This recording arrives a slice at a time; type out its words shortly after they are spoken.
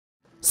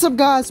What's up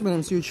guys, my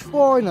name's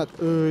UH4, not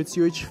it's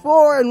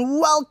UH4, and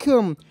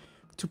welcome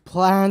to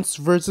Plants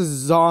vs.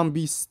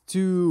 Zombies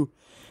 2.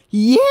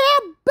 Yeah,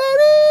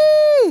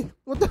 baby!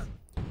 What the?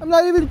 I'm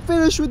not even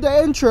finished with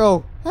the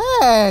intro.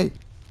 Hey!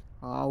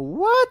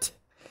 What?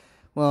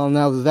 Well,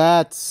 now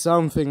that's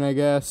something, I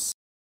guess.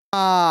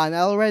 And I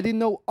already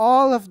know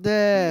all of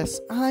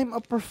this. I'm a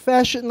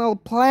professional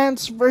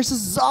Plants vs.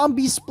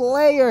 Zombies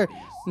player.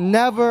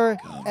 Never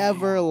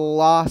ever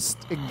lost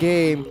a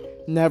game.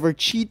 Never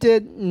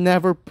cheated,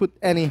 never put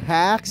any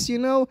hacks, you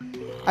know?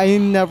 I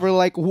never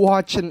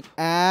watch an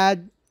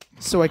ad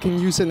so I can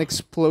use an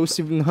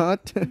explosive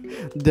nut.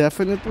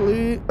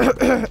 Definitely.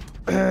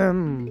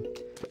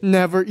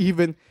 Never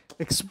even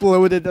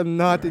exploded a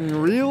nut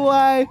in real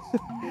life.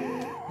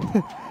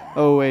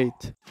 Oh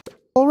wait.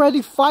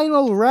 Already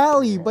final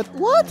rally, but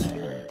what?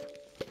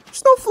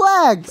 There's no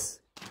flags.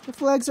 The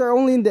flags are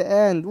only in the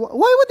end.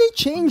 Why would they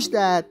change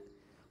that?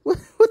 What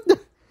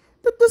the?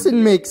 That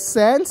doesn't make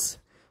sense.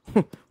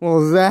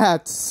 Well,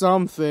 that's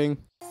something.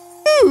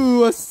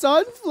 Ooh, a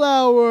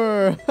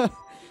sunflower!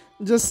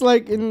 Just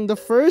like in the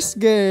first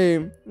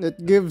game,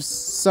 that gives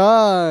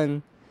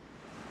sun.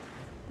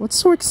 What's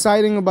so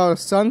exciting about a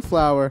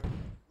sunflower?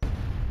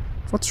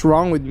 What's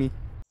wrong with me?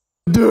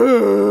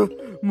 Duh!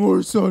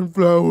 More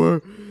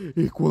sunflower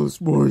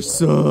equals more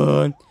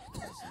sun.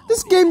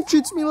 This game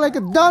treats me like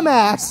a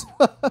dumbass.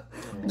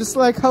 Just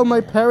like how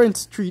my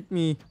parents treat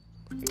me.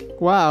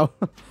 Wow.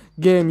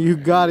 Game, you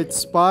got it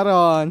spot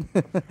on.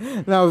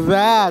 Now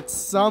that's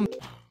some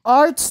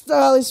art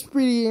style is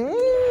pretty.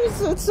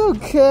 It's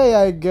okay,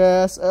 I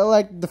guess. I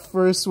like the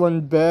first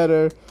one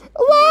better.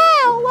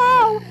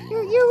 Wow!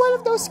 You're one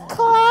of those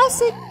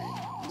classic,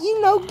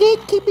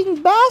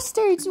 gatekeeping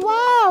bastards.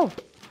 Wow!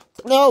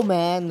 No,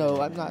 man, no,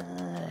 I'm not.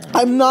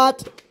 I'm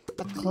not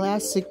a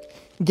classic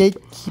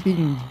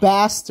gatekeeping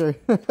bastard.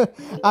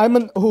 I'm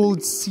an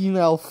old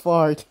senile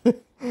fart.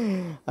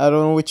 I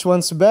don't know which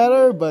one's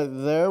better,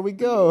 but there we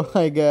go,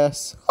 I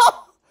guess.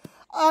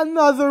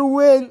 Another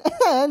win,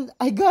 and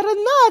I got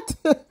a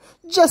nut!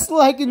 Just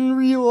like in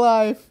real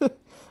life.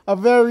 A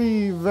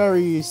very,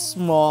 very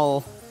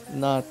small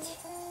nut.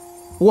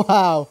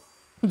 Wow,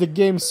 the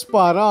game's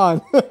spot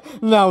on.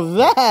 Now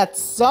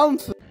that's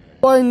something.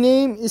 Our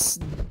name is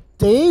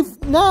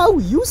Dave now?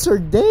 User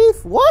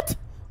Dave? What?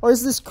 Or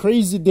is this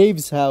Crazy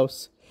Dave's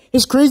house?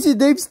 Is Crazy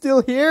Dave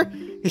still here?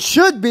 He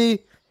should be.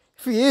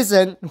 If he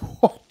isn't,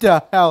 what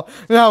the hell?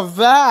 Now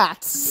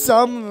that's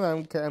something.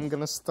 Okay, I'm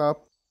gonna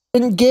stop.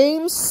 In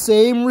game,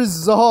 same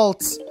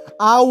results.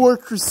 Our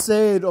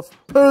crusade of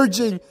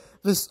purging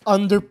these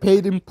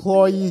underpaid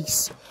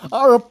employees.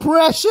 Our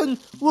oppression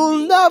will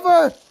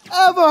never,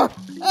 ever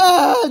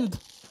end.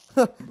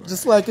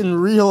 Just like in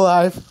real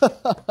life.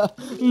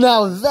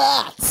 Now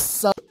that's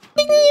something.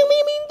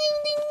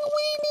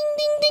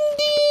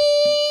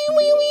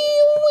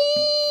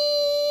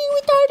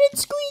 Retarded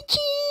screeching.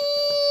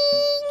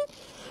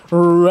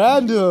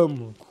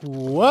 Random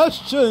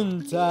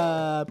question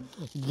time,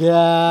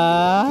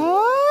 guys.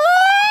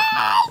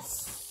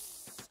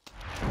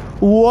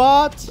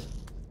 What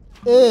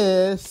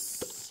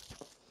is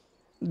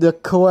the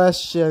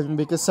question?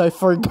 Because I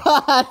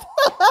forgot.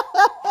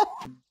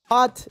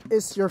 What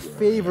is your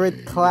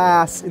favorite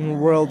class in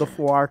World of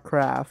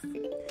Warcraft?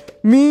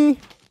 Me,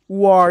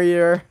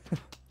 warrior.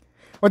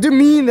 What do you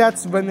mean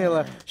that's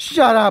vanilla?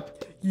 Shut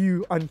up,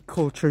 you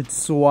uncultured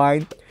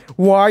swine.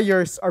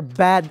 Warriors are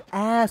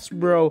badass,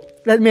 bro.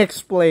 Let me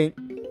explain.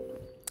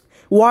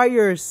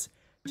 Warriors,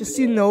 just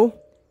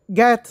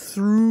get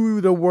through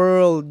the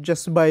world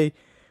just by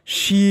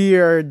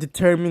sheer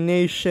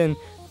determination,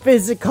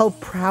 physical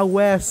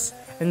prowess,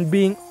 and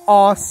being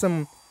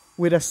awesome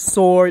with a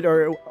sword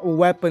or a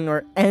weapon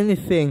or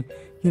anything.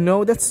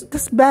 That's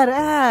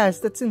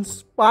badass. That's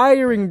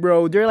inspiring,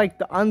 bro. They're like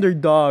the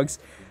underdogs.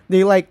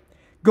 They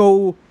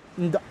go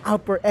in the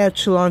upper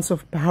echelons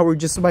of power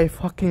just by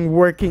fucking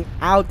working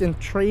out and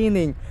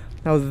training.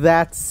 Now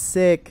that's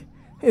sick.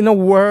 In a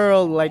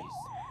world like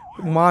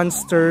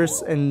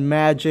monsters and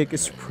magic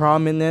is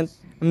prominent,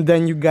 and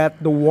then you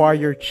got the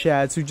warrior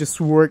chads who just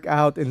work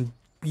out and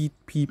beat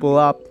people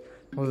up.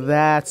 Well,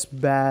 that's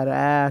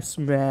badass,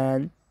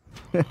 man.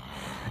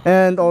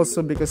 And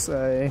also because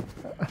I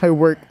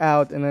work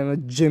out and I'm a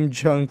gym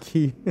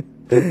junkie.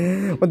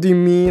 What do you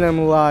mean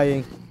I'm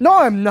lying? No,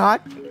 I'm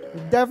not.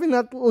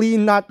 Definitely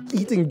not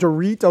eating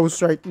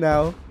Doritos right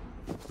now.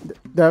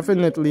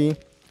 Definitely.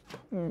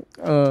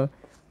 Mom,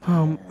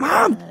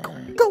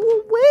 go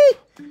away.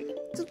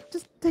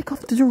 Just take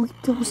off the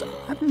Doritos.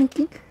 I'm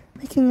making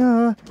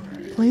a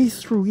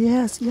playthrough.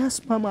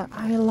 Yes, Mama.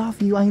 I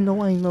love you. I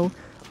know.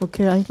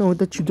 Okay, I know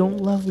that you don't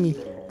love me,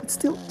 but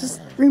still, just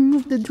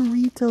remove the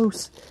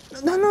Doritos.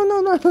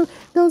 No.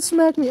 Don't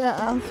smack me.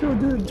 I'll throw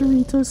the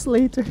Doritos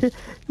later.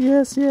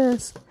 Yes.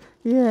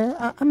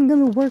 Yeah, I'm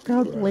gonna work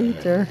out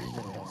later.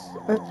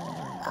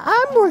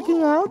 I'm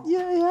working out.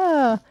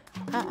 Yeah.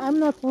 I'm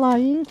not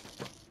lying.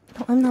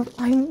 No, I'm not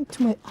lying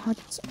to my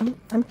audience.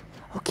 I'm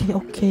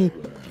okay.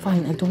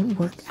 Fine. I don't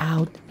work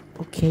out.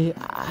 Okay.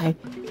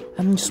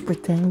 I'm just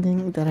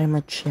pretending that I'm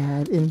a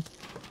Chad, and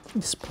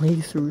this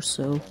playthrough,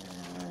 so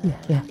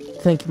yeah.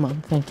 Thank you,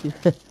 Mom. Thank you.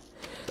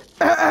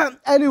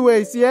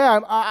 Anyways, yeah,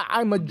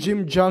 I'm a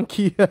gym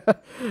junkie.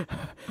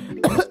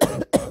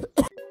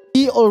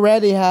 We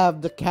already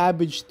have the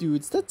cabbage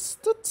dudes.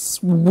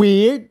 That's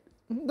weird.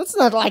 That's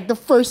not like the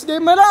first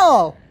game at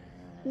all.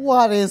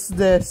 What is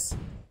this?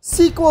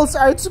 Sequels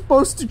aren't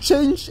supposed to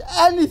change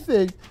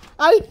anything.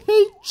 I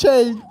hate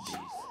change.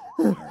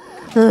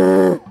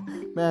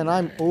 Man,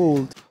 I'm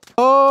old.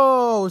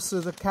 Oh, so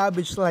the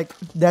cabbage like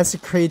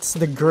desecrates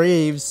the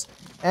graves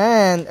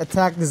and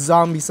attack the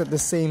zombies at the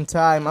same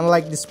time,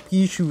 unlike these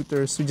pea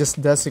shooters who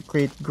just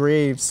desecrate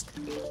graves.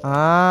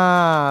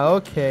 Ah,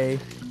 okay.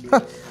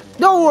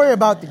 Don't worry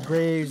about the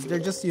graves. They're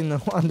just,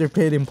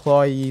 underpaid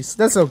employees.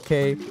 That's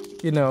okay.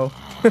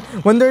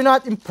 When they're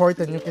not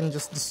important, you can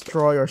just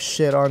destroy or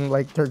shit on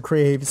like their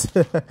graves.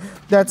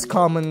 That's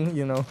common,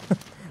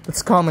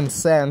 that's common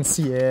sense.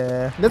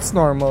 Yeah, that's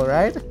normal,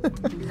 right?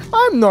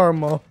 I'm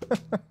normal.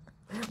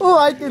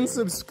 Like and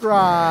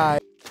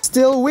subscribe. It's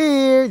still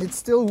weird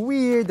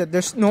that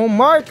there's no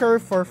marker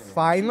for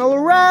final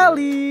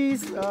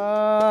rallies.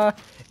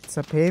 It's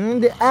a pain in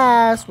the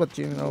ass, but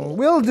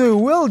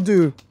we'll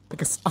do.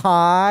 Because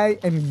I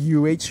am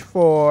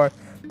UH4,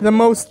 the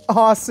most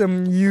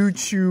awesome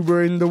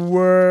YouTuber in the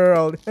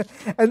world.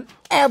 And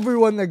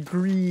everyone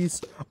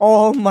agrees,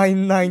 all my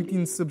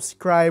 19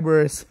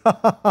 subscribers.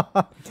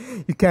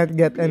 You can't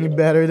get any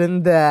better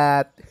than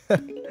that.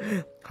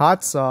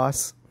 Hot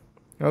sauce.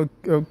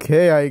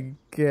 Okay, I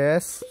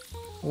guess.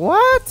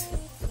 What?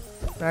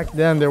 Back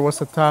then there was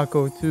a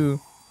taco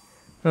too.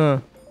 Huh.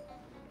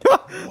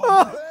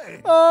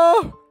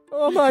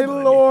 Oh my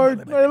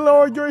lord,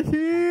 you're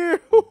here!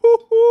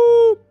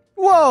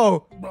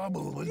 Whoa!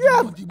 You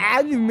have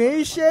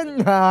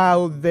animation?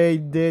 Oh, they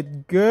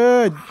did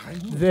good.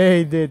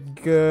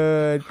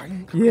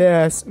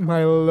 Yes,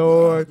 my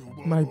lord,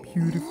 my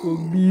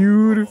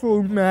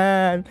beautiful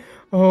man.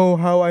 Oh,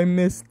 how I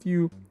missed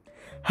you.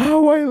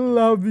 How I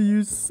love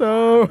you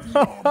so.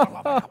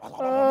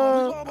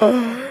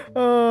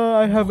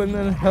 I have an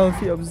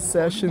unhealthy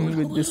obsession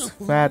with this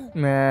fat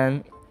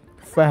man.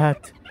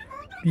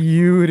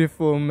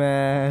 Beautiful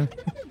man.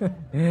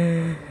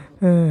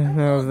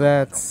 Now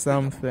that's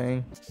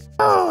something.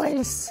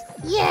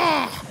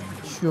 Yeah.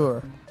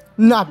 Sure.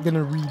 Not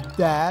gonna read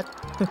that.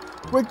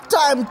 We're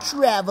time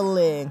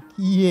traveling.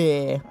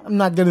 Yeah. I'm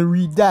not gonna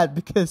read that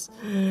because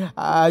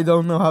I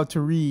don't know how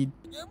to read.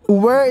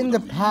 We're in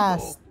the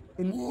past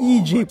in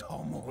Egypt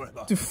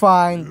to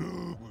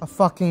find a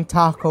fucking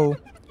taco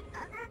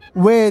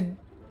with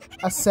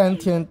a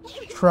sentient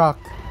truck.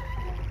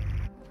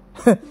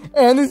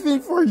 Anything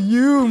for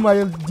you,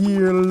 my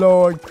dear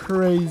Lord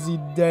Crazy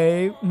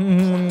Dave.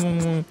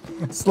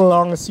 As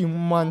long as you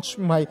munch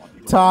my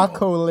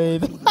taco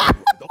lid.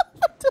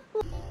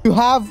 You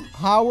have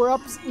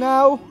power-ups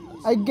now,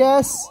 I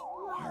guess?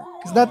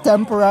 Is that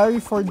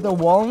temporary for the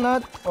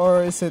walnut?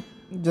 Or is it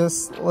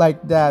just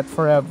like that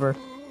forever?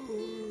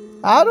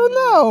 I don't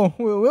know.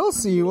 We'll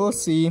see.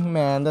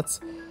 Man,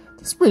 that's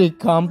pretty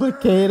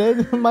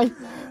complicated. My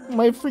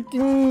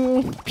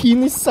freaking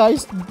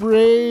penis-sized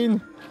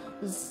brain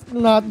is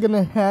not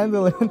gonna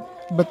handle it.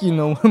 But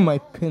my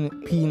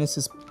penis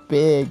is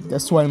big.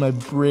 That's why my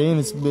brain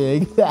is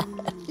big. Yeah.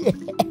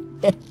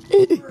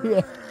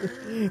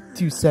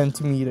 2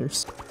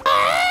 centimeters.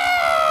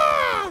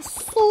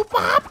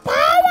 Super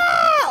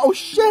power! Oh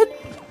shit!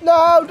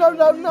 No.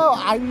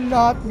 I'm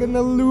not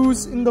gonna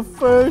lose in the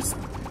first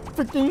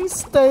freaking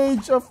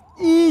stage of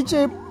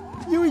Egypt.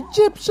 You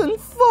Egyptian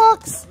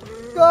fucks!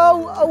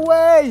 Go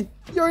away!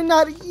 You're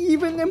not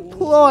even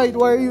employed.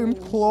 What are you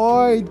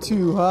employed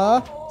to,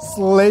 huh?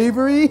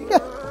 Slavery?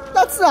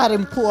 That's not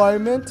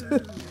employment.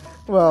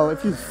 Well,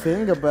 if you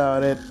think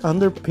about it,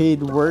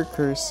 underpaid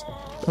workers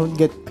don't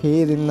get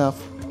paid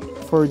enough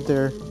for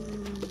their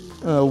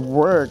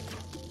work,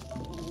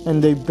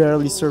 and they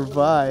barely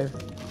survive.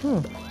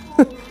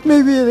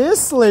 Maybe it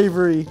is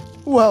slavery.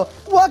 Well,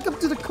 welcome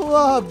to the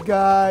club,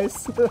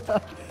 guys.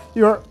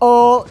 You're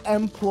all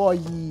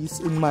employees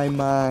in my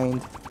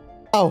mind.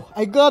 Oh,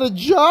 I got a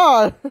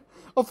jar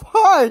of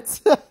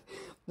hearts.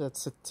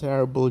 That's a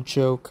terrible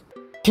joke.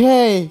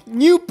 Okay,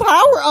 new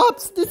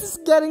power-ups. This is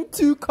getting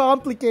too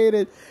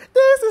complicated.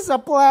 This is a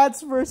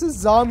Plants vs.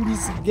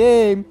 Zombies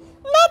game,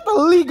 not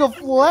a League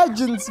of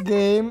Legends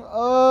game.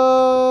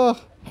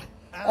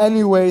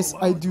 Anyways,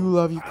 I do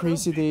love you,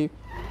 Crazy Dave,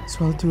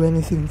 so I'll do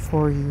anything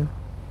for you.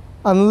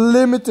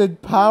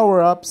 Unlimited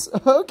power-ups.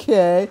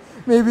 Okay,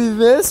 maybe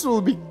this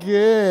will be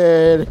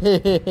good.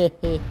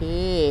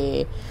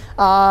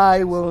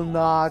 I will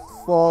not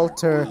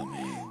falter.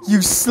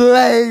 You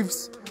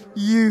slaves!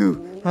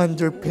 You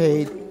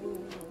underpaid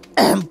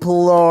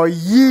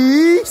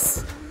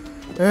employees!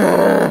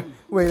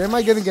 Wait, am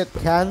I gonna get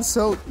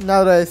cancelled?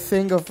 Now that I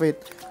think of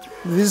it,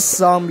 these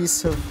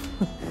zombies have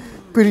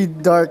pretty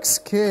dark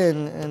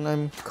skin, and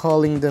I'm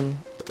calling them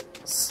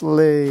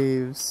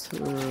slaves.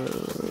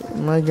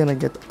 Am I gonna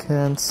get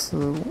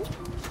cancelled?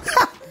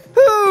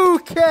 Who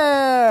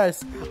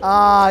cares?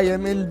 I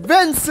am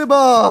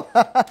invincible!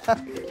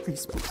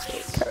 Please don't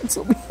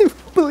cancel me.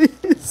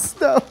 Please,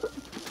 no.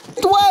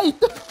 Wait!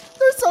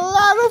 There's a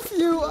lot of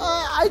you!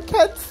 I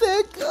can't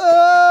think!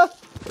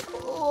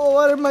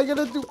 What am I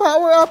gonna do?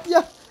 Power up!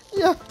 Yeah,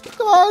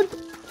 come on!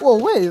 Whoa,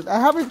 wait, I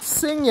haven't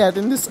sing yet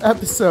in this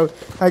episode.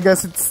 I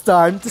guess it's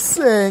time to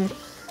sing.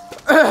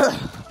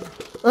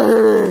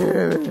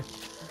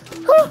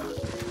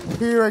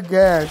 Here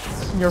again,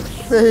 your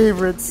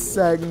favorite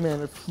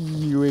segment of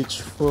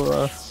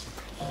UH4.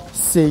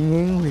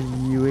 Singing with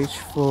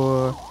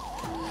UH4.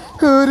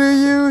 Who do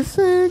you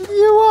think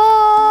you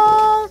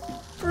are?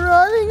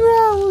 Running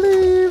around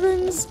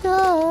leaving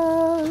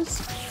scars,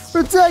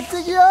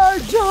 protecting your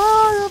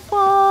joy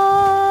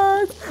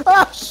apart.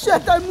 Ah,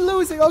 shit, I'm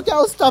losing. Okay,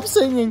 I'll stop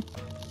singing.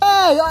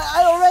 Hey,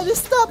 I already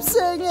stopped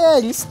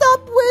singing.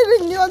 Stop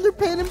waiting, you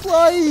underpaid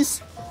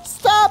employees.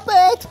 Stop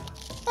it.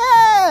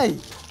 Hey,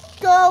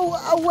 go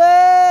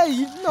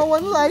away. No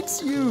one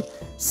likes you.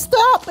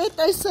 Stop it,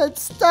 I said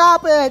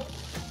stop it.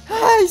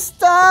 Hey,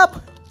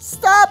 stop.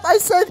 Stop, I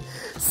said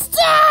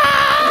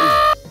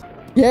stop.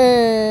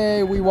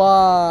 Yay, we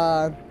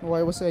won.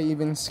 Why was I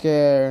even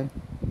scared?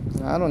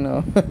 I don't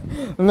know.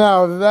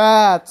 Now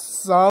that's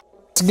something.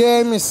 This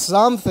game is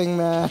something,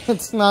 man.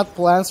 It's not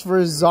Plants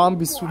vs.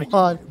 Zombies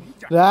 1.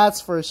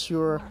 That's for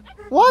sure.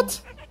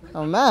 What?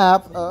 A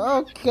map?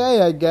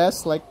 Okay, I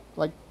guess. Like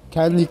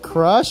Candy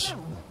Crush?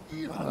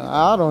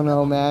 I don't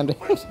know, man.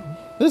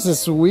 This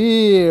is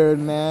weird,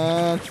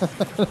 man.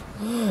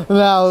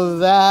 Now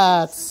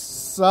that's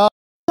something.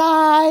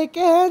 Like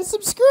and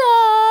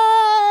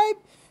subscribe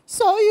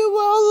so you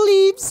will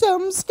leave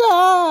some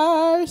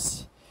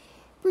scars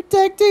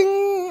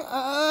protecting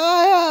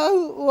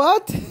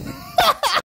what?